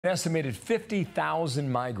An estimated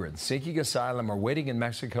 50,000 migrants seeking asylum are waiting in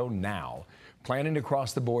Mexico now, planning to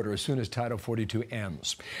cross the border as soon as Title 42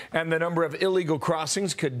 ends. And the number of illegal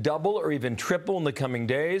crossings could double or even triple in the coming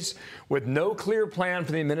days, with no clear plan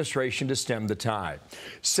for the administration to stem the tide.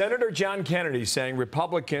 Senator John Kennedy saying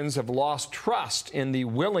Republicans have lost trust in the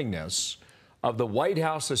willingness of the White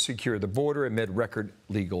House to secure the border amid record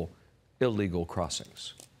illegal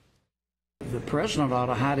crossings. The president ought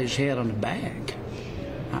to hide his head on the bag.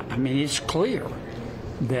 I mean, it's clear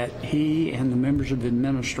that he and the members of the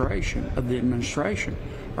administration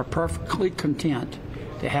are perfectly content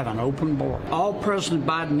to have an open border. All President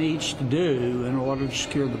Biden needs to do in order to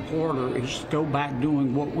secure the border is to go back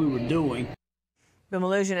doing what we were doing. Bill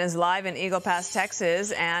Melugin is live in Eagle Pass,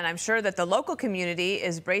 Texas, and I'm sure that the local community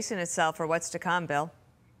is bracing itself for what's to come, Bill.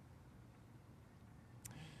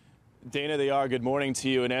 Dana, they are. Good morning to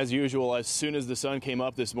you. And as usual, as soon as the sun came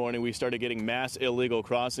up this morning, we started getting mass illegal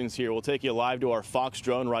crossings here. We'll take you live to our Fox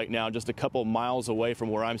drone right now, just a couple miles away from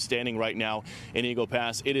where I'm standing right now in Eagle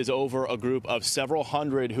Pass. It is over a group of several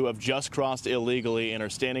hundred who have just crossed illegally and are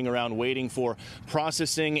standing around waiting for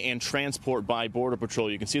processing and transport by Border Patrol.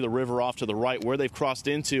 You can see the river off to the right. Where they've crossed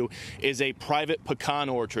into is a private pecan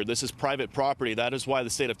orchard. This is private property. That is why the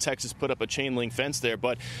state of Texas put up a chain link fence there,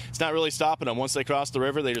 but it's not really stopping them. Once they cross the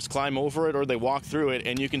river, they just climb over it or they walk through it,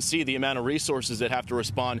 and you can see the amount of resources that have to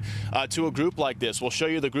respond to a group like this. We'll show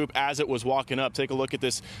you the group as it was walking up. Take a look at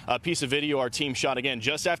this piece of video our team shot again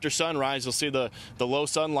just after sunrise. You'll see the low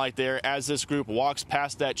sunlight there as this group walks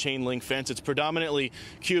past that chain link fence. It's predominantly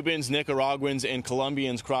Cubans, Nicaraguans, and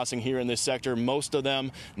Colombians crossing here in this sector, most of them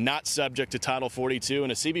not subject to Title 42.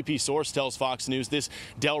 And a CBP source tells Fox News this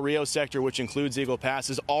Del Rio sector, which includes Eagle Pass,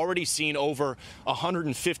 has already seen over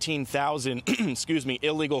 115,000 excuse me,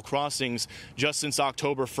 illegal crossings just since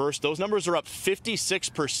October 1st. Those numbers are up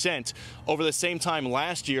 56% over the same time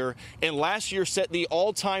last year, and last year set the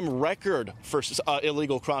all-time record for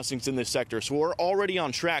illegal crossings in this sector. So we're already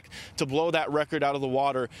on track to blow that record out of the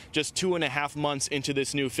water just 2.5 months into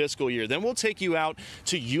this new fiscal year. Then we'll take you out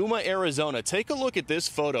to Yuma, Arizona. Take a look at this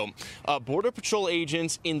photo. Border Patrol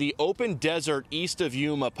agents in the open desert east of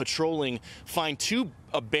Yuma patrolling find two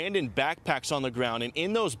abandoned backpacks on the ground, and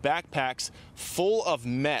in those backpacks full of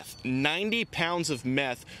meth, 90 pounds of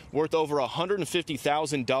meth worth over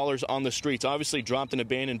 $150,000 on the streets, obviously dropped and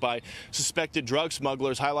abandoned by suspected drug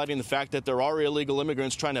smugglers, highlighting the fact that there are illegal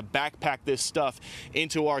immigrants trying to backpack this stuff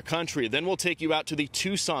into our country. Then we'll take you out to the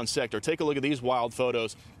Tucson sector. Take a look at these wild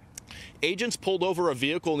photos. Agents pulled over a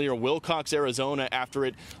vehicle near Wilcox, Arizona after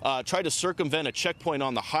it tried to circumvent a checkpoint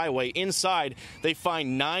on the highway. Inside, they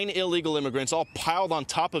find 9 illegal immigrants all piled on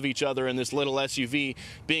top of each other in this little SUV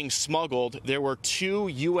being smuggled. There were 2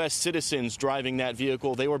 U.S. citizens driving that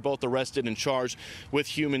vehicle. They were both arrested and charged with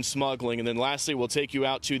human smuggling. And then lastly, we'll take you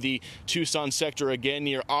out to the Tucson sector again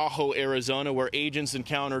near Ajo, Arizona, where agents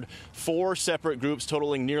encountered 4 separate groups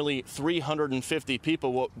totaling nearly 350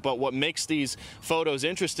 people. But what makes these photos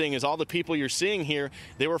interesting is all the people you're seeing here,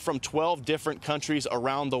 they were from 12 different countries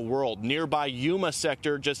around the world. Nearby Yuma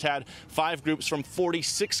sector just had 5 groups from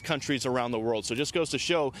 46 countries around the world. So it just goes to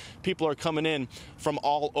show people are coming in from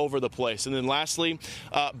all over the place. And then lastly,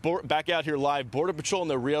 back out here live, Border Patrol in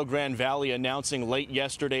the Rio Grande Valley announcing late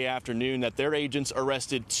yesterday afternoon that their agents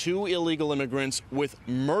arrested 2 illegal immigrants with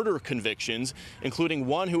murder convictions, including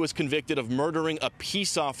one who was convicted of murdering a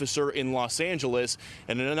peace officer in Los Angeles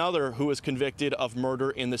and another who was convicted of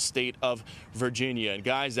murder in the state of Virginia. And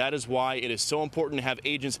guys, that is why it is so important to have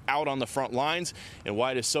agents out on the front lines and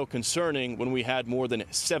why it is so concerning when we had more than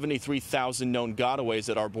 73,000 known gotaways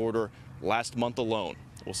at our border last month alone.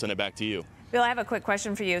 We'll send it back to you. Bill, I have a quick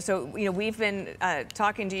question for you. So, we've been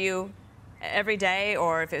talking to you every day,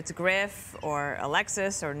 or if it's Griff or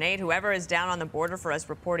Alexis or Nate, whoever is down on the border for us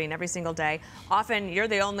reporting every single day. Often you're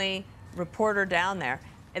the only reporter down there.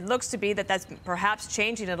 It looks to be that that's perhaps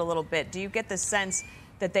changing it a little bit. Do you get the sense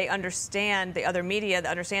that they understand, the other media that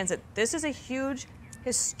understands that this is a huge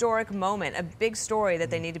historic moment, a big story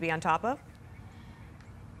that they need to be on top of?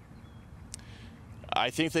 I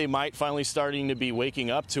think they might finally starting to be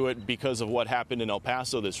waking up to it because of what happened in El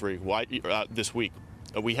Paso this week.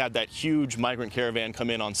 We had that huge migrant caravan come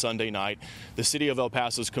in on Sunday night. The city of El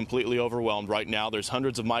Paso is completely overwhelmed right now. There's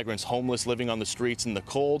hundreds of migrants homeless living on the streets in the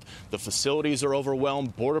cold. The facilities are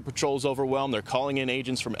overwhelmed. Border Patrol is overwhelmed. They're calling in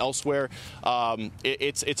agents from elsewhere.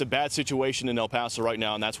 It's a bad situation in El Paso right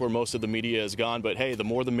now, and that's where most of the media has gone. But hey, the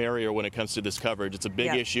more the merrier when it comes to this coverage. It's a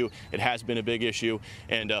big issue. It has been a big issue,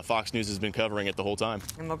 and Fox News has been covering it the whole time.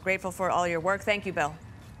 And we're grateful for all your work. Thank you, Bill.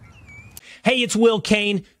 Hey, it's Will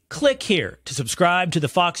Kane. Click here to subscribe to the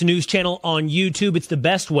Fox News channel on YouTube. It's the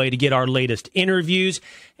best way to get our latest interviews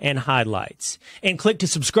and highlights. And click to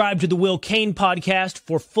subscribe to the Will Cain podcast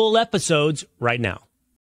for full episodes right now.